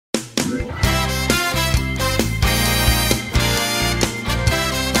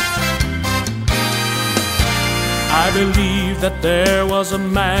I believe that there was a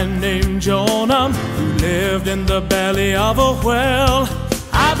man named Jonah who lived in the belly of a whale.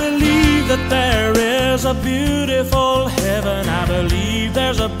 I believe that there is a beautiful heaven. I believe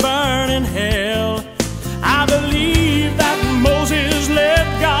there's a burning hell. I believe that Moses led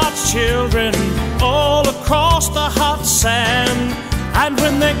God's children all across the hot sand. And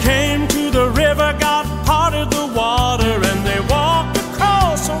when they came to the river, God parted the water and they walked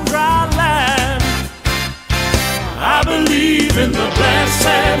across on dry land. I believe in the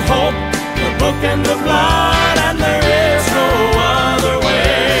blessed hope, the book and the blood, and there is no other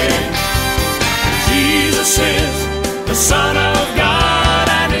way. Jesus is the Son of God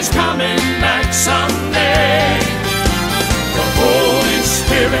and He's coming back someday. The Holy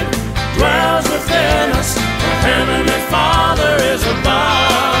Spirit dwells within us, the Heavenly Father is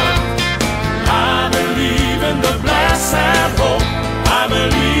above. I believe in the blessed hope, I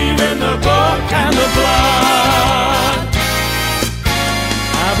believe in the book and the blood.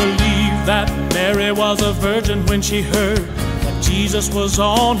 I believe that Mary was a virgin when she heard that Jesus was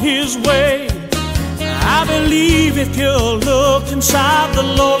on His way. I believe if you look inside the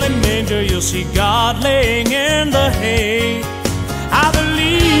lowly manger, you'll see God laying in the hay. I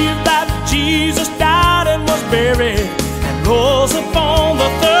believe that Jesus died and was buried and rose up on the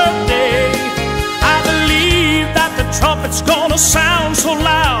third day. I believe that the trumpet's gonna sound so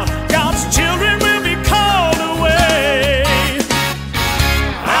loud, God's children will be called away.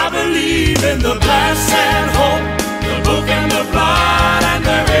 I believe in the blessed hope, the book and the blood, and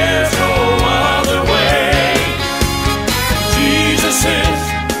there is no other way. Jesus is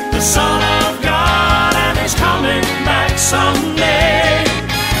the Son of God and He's coming back someday.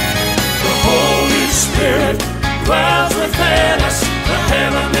 The Holy Spirit dwells within us, the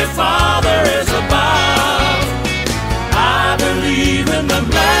Heavenly Father is above. I believe in the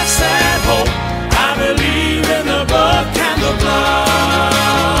blessed hope, I believe in the book and the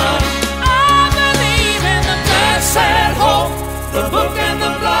blood. I believe in the blessed hope, the book and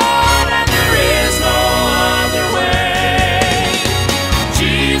the blood, and there is no other way.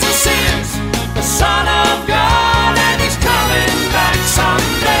 Jesus is the Son of God and He's coming back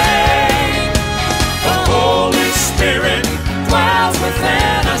someday. The Holy Spirit dwells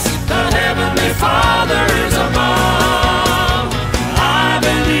within us, the Heavenly Father is above. I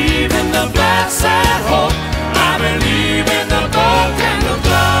believe in the blessed hope, I believe in the book and the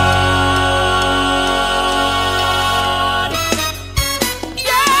blood.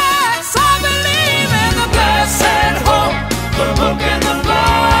 Yes, I believe in the blessed hope, the book and the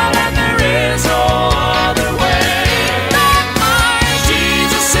blood, and there is no other way.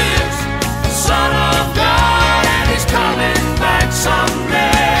 Jesus is the Son of God and He's coming back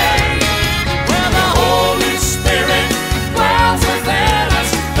someday. Where the Holy Spirit dwells within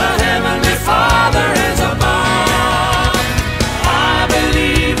us, the Heavenly Father is above. I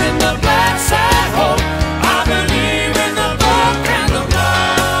believe in the blessed hope, I believe in the book and the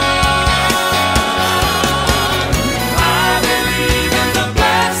blood. I believe in the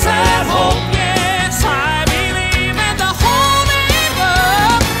blessed hope, yes, I believe in the holy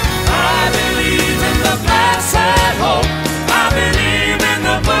book. I believe in the blessed hope, I believe in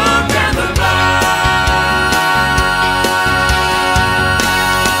the book and the blood.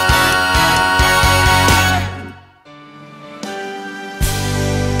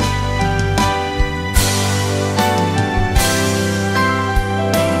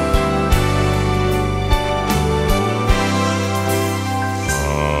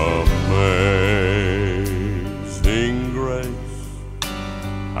 Amazing grace,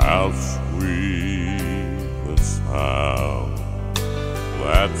 how sweet the sound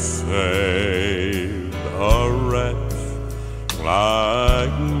that saved a wretch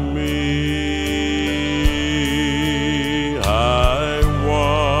like me. I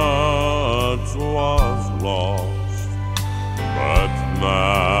once was lost, but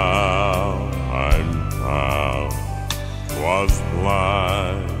now I'm found. Was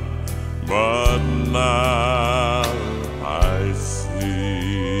blind, but now I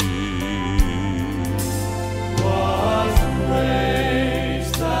see. Was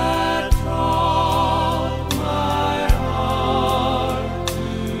grace that taught my heart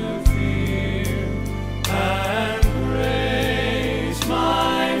to fear, and grace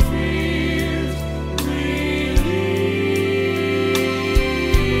my fears relieved.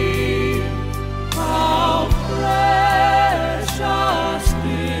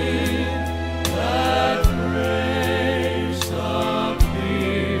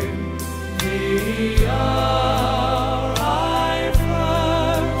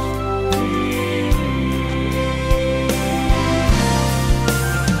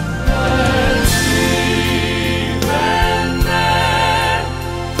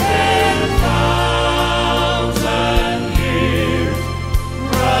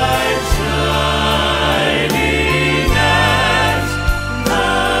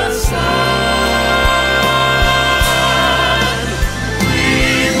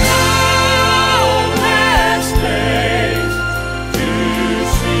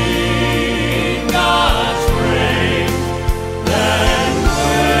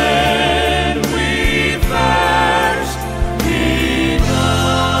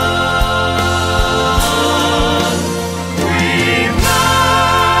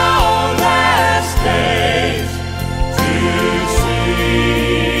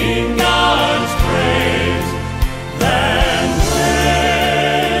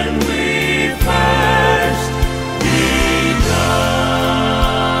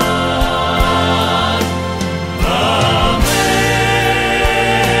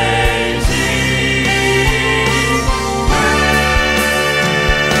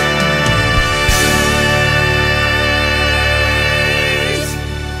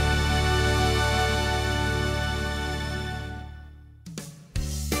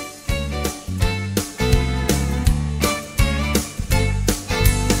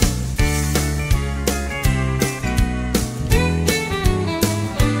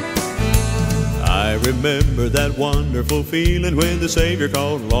 remember that wonderful feeling when the Savior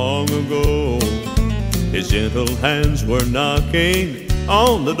called long ago. His gentle hands were knocking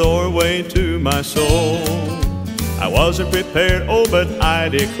on the doorway to my soul. I wasn't prepared, oh, but I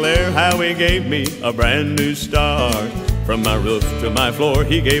declare how He gave me a brand new start. From my roof to my floor,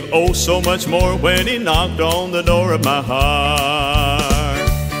 He gave oh so much more when He knocked on the door of my heart.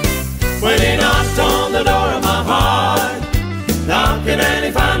 When He knocked on the door of my heart, knocking and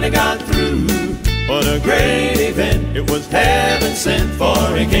He finally got through. What a great event, it was heaven sent,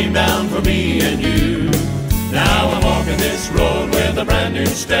 for He came down for me and you. Now I'm walking this road with a brand new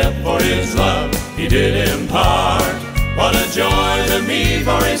step, for His love He did impart. What a joy to me,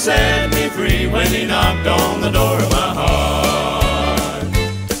 for He set me free when He knocked on the door of my heart.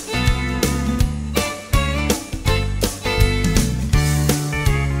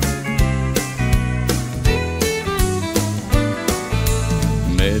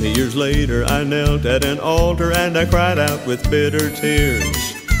 Many years later I knelt at an altar and I cried out with bitter tears.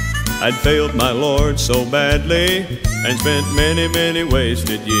 I'd failed my Lord so badly and spent many, many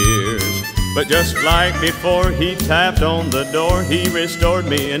wasted years. But just like before, He tapped on the door, He restored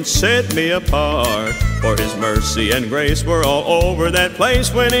me and set me apart. For His mercy and grace were all over that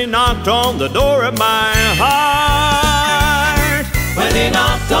place when He knocked on the door of my heart. When He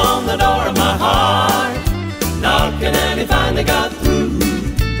knocked on the door of my heart, knocking and He finally got through.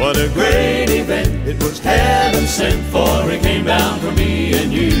 What a great event, it was heaven sent, for He came down for me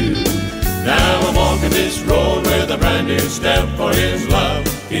and you. Now I'm walking this road with a brand new step, for His love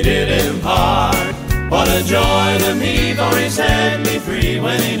He did impart. What a joy to me, for He set me free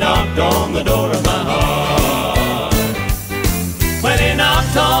when He knocked on the door of my heart. When He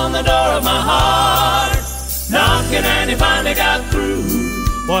knocked on the door of my heart, knocking and He finally got through.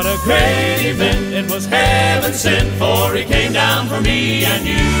 What a great event, it was heaven sent, for He came down for me and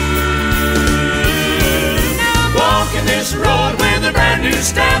you. Walking this road with a brand new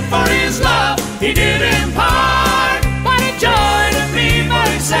step, for His love He did impart. What a joy to me, for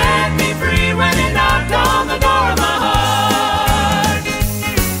He set me free when He knocked on the door of my heart.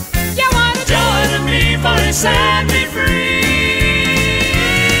 Yeah, what a joy to me, for He set me free.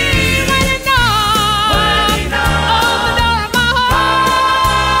 When He knocked on the door of my heart.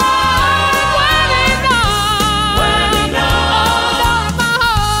 When He knocked on the door of my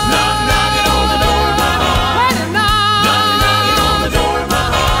heart. Knocking on the door of my heart. When He knocking on the door of my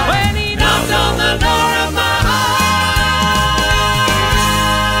heart. When He knocked on the door of my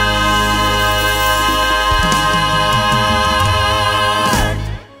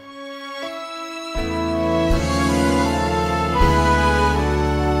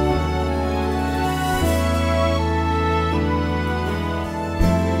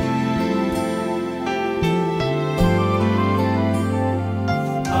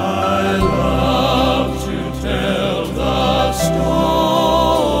I love to tell the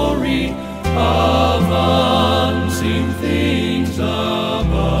story of unseen things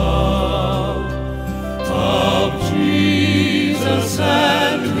above, of Jesus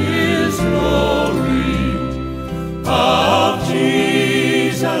and His glory, of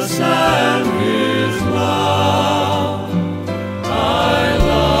Jesus and His love. I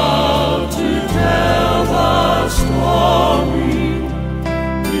love to tell the story,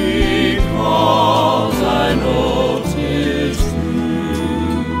 because I know 'tis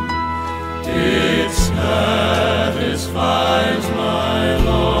true. It satisfies my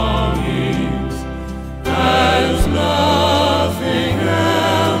longings as nothing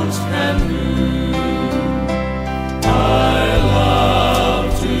else can do. I love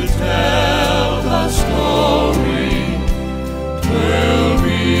to tell the story, 'twill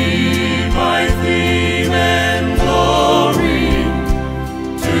be my theme and glory,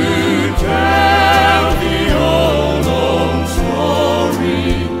 to tell the old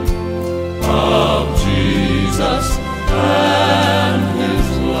story of Jesus and His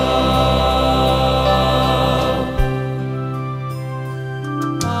love.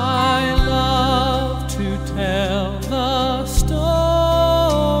 I love to tell the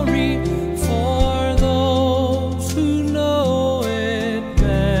story for those who know it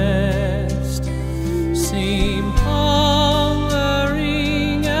best, seem hungering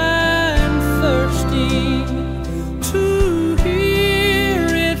and thirsting to hear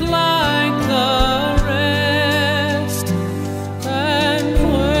it like the rest. And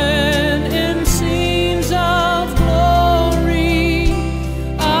when in scenes of glory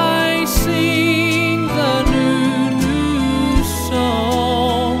I sing the new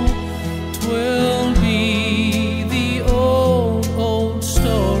song, 'twill be the old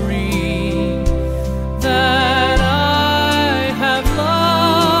story that I have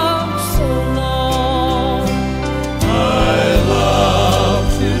loved so long.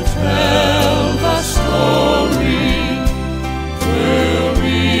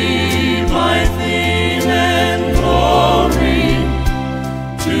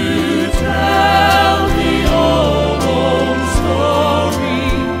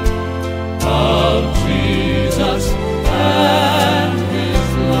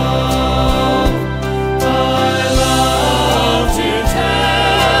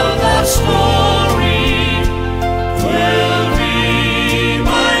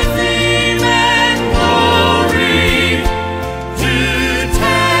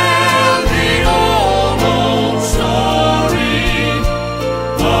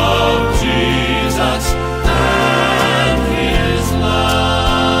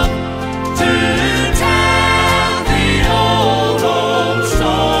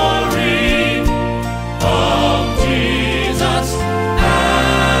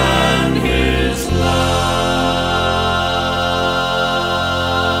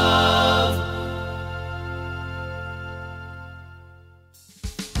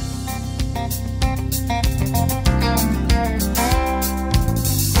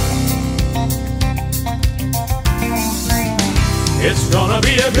 It's gonna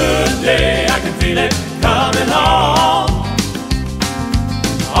be a good day, I can feel it coming on.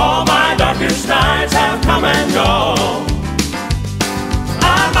 All my darkest nights have come and gone.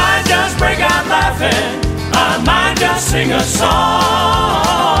 I might just break out laughing, I might just sing a song.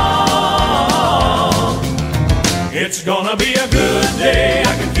 It's gonna be a good day,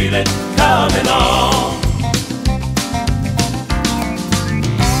 I can feel it coming on.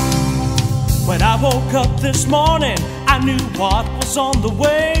 When I woke up this morning, I knew what was on the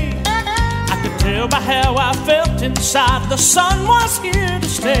way. I could tell by how I felt inside, the sun was here to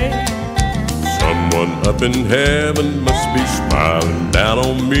stay. Someone up in heaven must be smiling down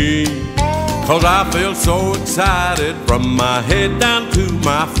on me, 'cause I feel so excited from my head down to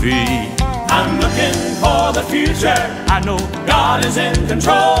my feet. I'm looking for the future, I know God is in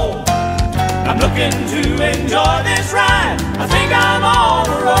control. I'm looking to enjoy this ride, I think I'm on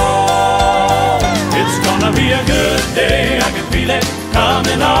a roll. It's gonna be a good day, I can feel it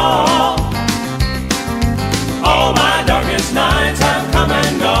coming on. All my darkest nights have come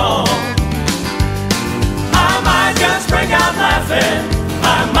and gone. I might just break out laughing,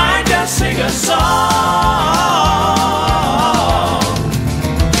 I might just sing a song.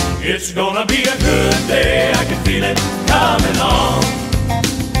 It's gonna be a good day, I can feel it coming on.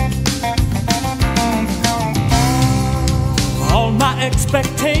 All my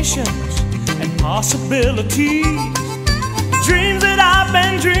expectations and possibilities, dreams that I've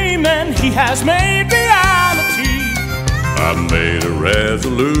been dreaming, He has made reality. I made a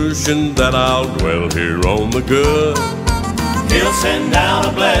resolution that I'll dwell here on the good. He'll send down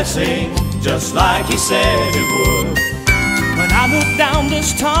a blessing just like He said He would. When I look down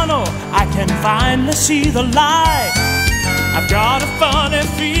this tunnel, I can finally see the light. I've got a funny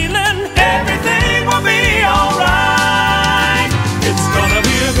feeling everything will be alright. It's gonna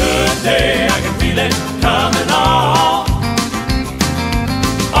be a good day, I can feel it coming on.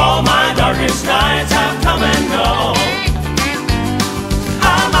 All my darkest nights have come and gone.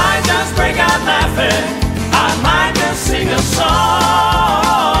 I might just break out laughing, I might just sing a song.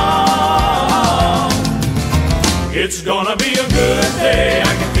 It's gonna be a good day,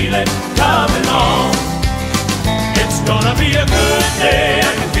 I can feel it coming on. It's gonna be a good day,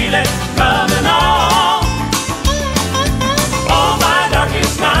 I can feel it coming on. All my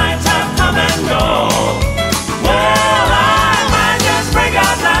darkest nights have come and gone. Well, I might just break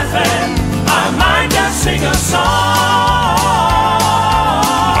out laughing, I might just sing a song.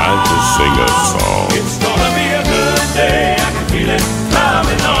 I just sing a song. It's gonna be a good day, I can feel it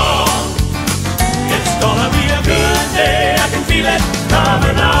coming on. It's gonna be a good day, I can feel it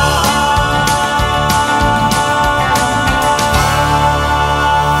coming on.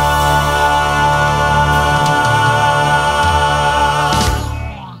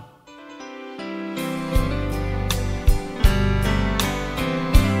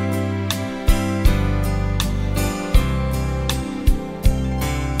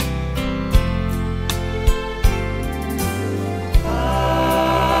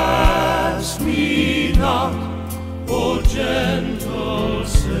 Pass me not, O gentle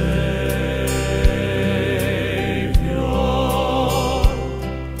Savior.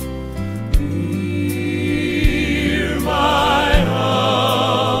 Hear my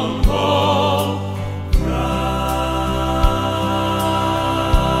humble cry.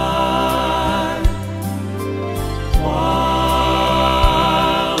 While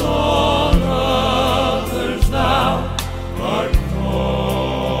on others thou art calling,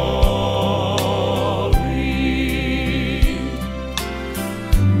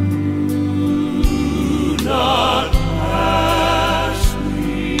 do not pass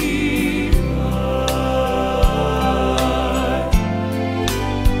me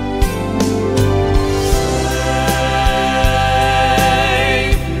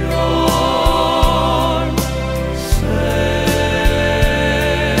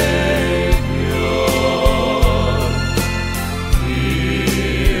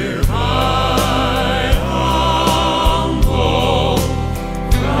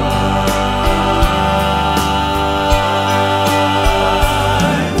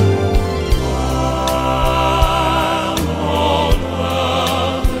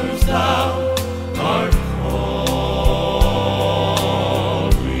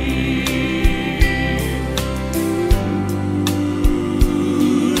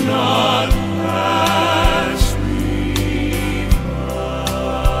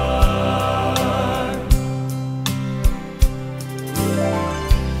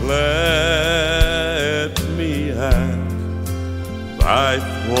thy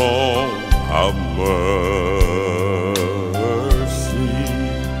throne of mercy.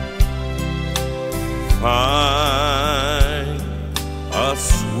 Find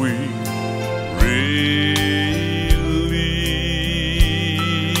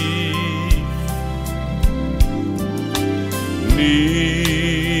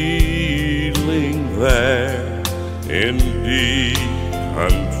in deep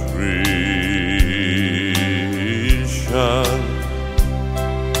contrition.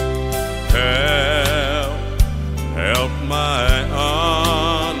 Help my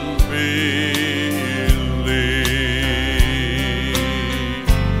unbelief.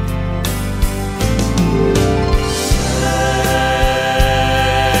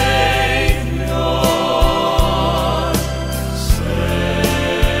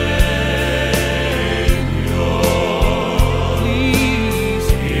 Please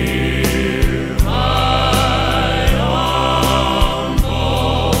hear my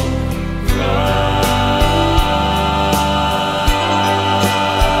humble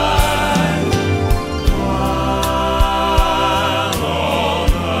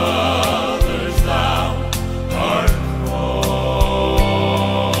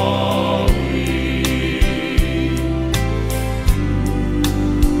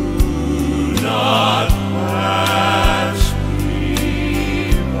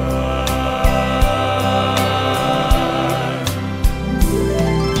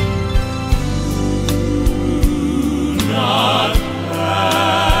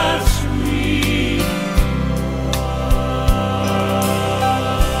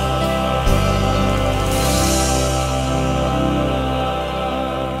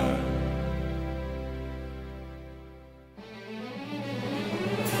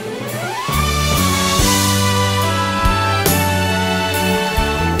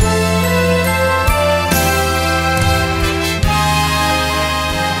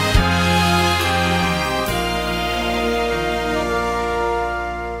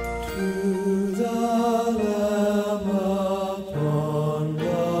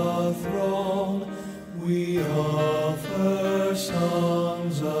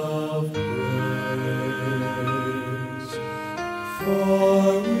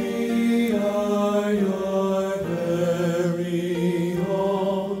For we are your very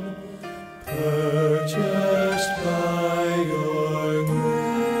own, purchased by your grace.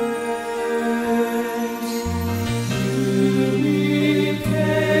 You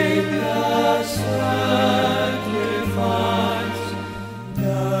became the sacrifice,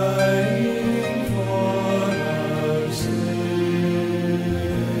 dying for our sin.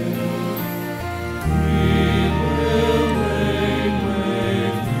 We will reign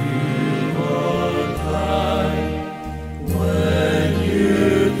with you on high when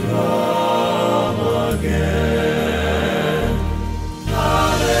you come again.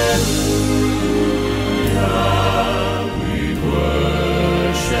 Hallelujah, we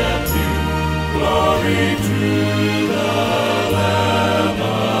worship you. Glory to the Lamb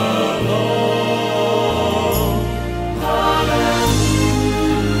alone. Hallelujah,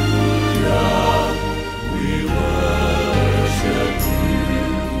 we worship you,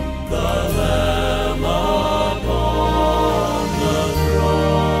 the Lamb upon the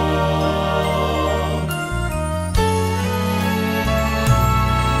throne.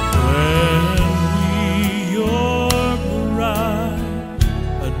 When we, your bride,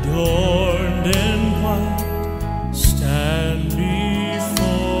 adorned in white, stand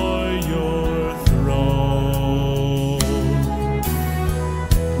before your throne,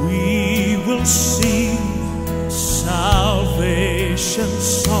 we will sing salvation's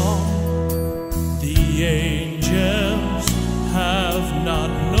song the angels have not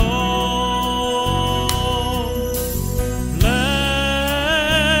known.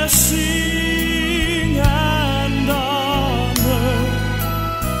 Blessing and honor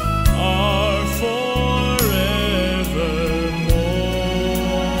are forevermore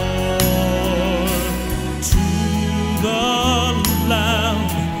to the Lamb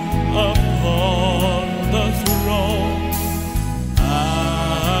upon the throne,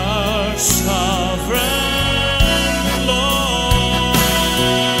 our sovereign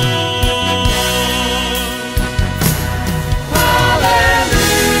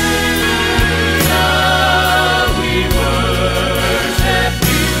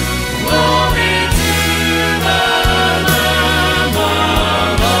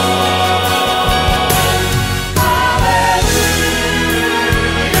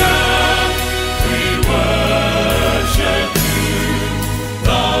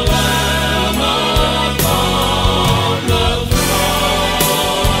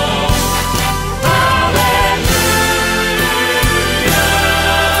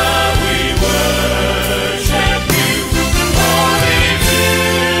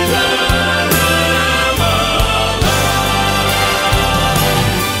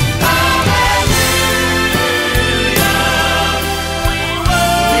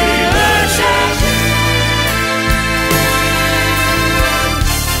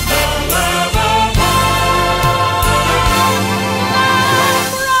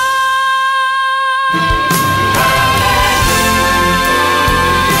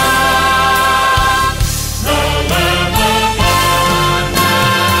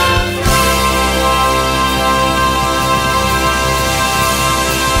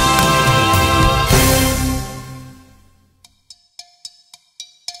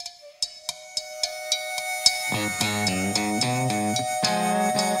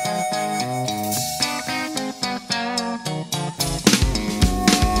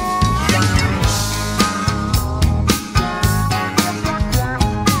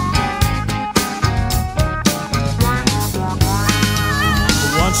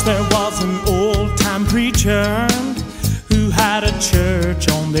Once there was an old-time preacher who had a church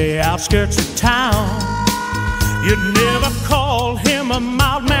on the outskirts of town. You'd never call him a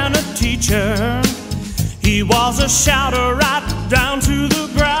mild-mannered teacher. He was a shouter right down to the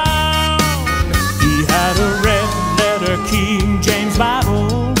ground. He had a red-letter King James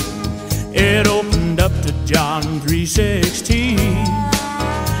Bible. It opened up to John 3:16.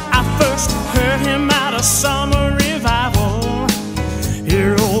 I first heard him at a summer revival. He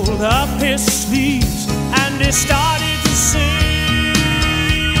rolled up his sleeves and he started to sing.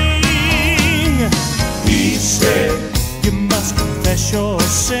 He said, "You must confess your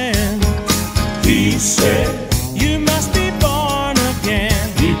sin." He said, "You must be born again."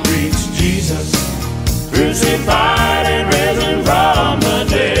 He preached Jesus, crucified and risen from the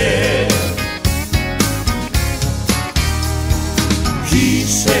dead. He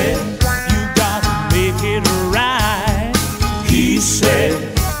said, "You gotta make it right." He said,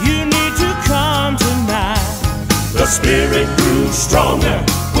 "You need to come tonight." The Spirit grew stronger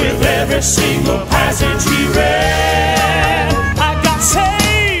with every single passage he read. I got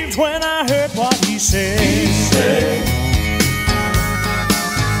saved when I heard what he said.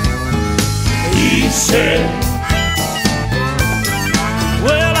 He said,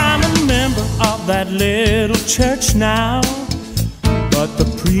 Well, I'm a member of that little church now, but the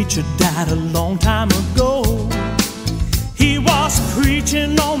preacher died a long time ago. He was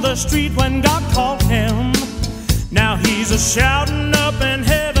preaching on the street when God called him. Now he's a shouting up in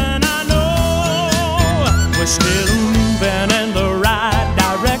heaven, I know. We're still moving in the right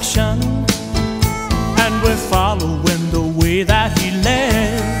direction, and we're following the way that he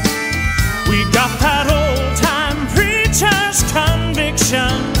led. We got that old-time preacher's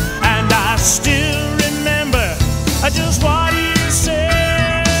conviction, and I still remember just what he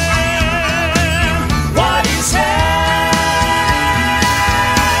said. What he said.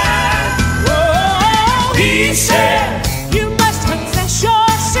 Oh, he said, "You must confess your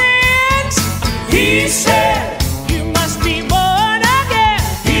sins." he said, "You must be born again."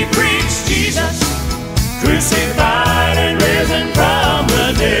 he preached Jesus, crucified and risen from the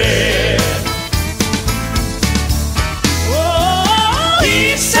dead. He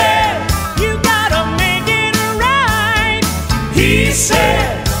said, "You gotta make it right." He said,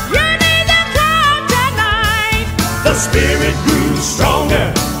 "You need to come tonight." the Spirit grew stronger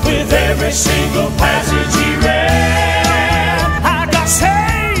with every single passage he read. I got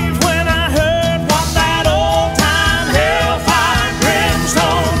saved when I heard what that old-time hellfire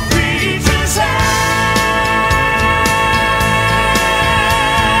brimstone preacher said.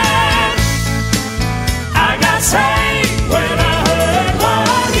 I got saved when I heard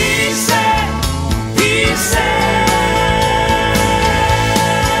what he said. He said,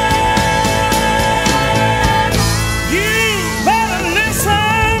 You better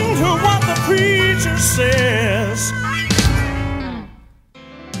listen to what the preacher says.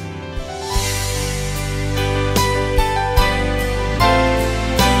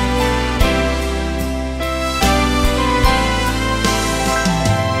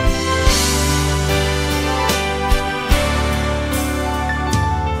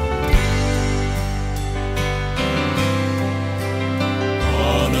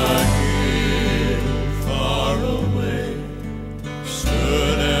 On a hill far away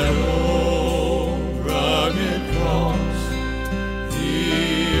stood an old rugged cross, the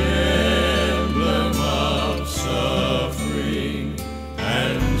emblem of suffering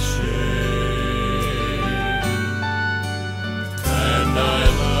and shame. And I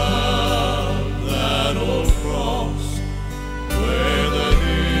love that old cross, where the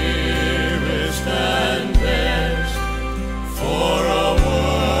dearest and best for a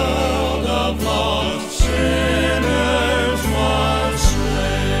world of lost sinners was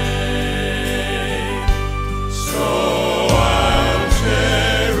slain. So I'll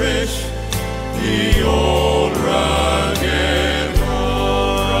cherish the old rugged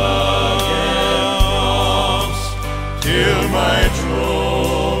cross till my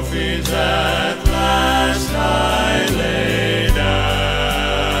trophies at last I lay down.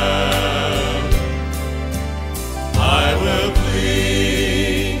 I will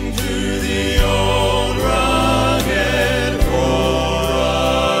cling to the old rugged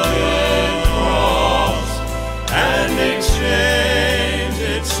cross and exchange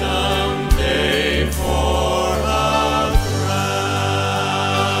it someday for a crown.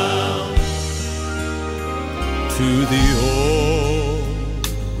 To the old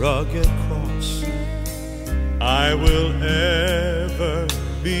rugged cross I will ever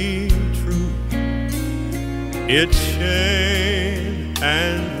be true. Its shame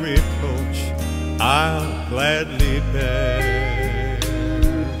and reproach I'll gladly bear.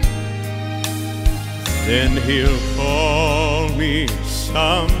 then He'll call me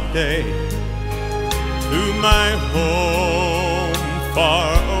someday to my home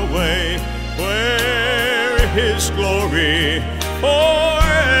far away, where His glory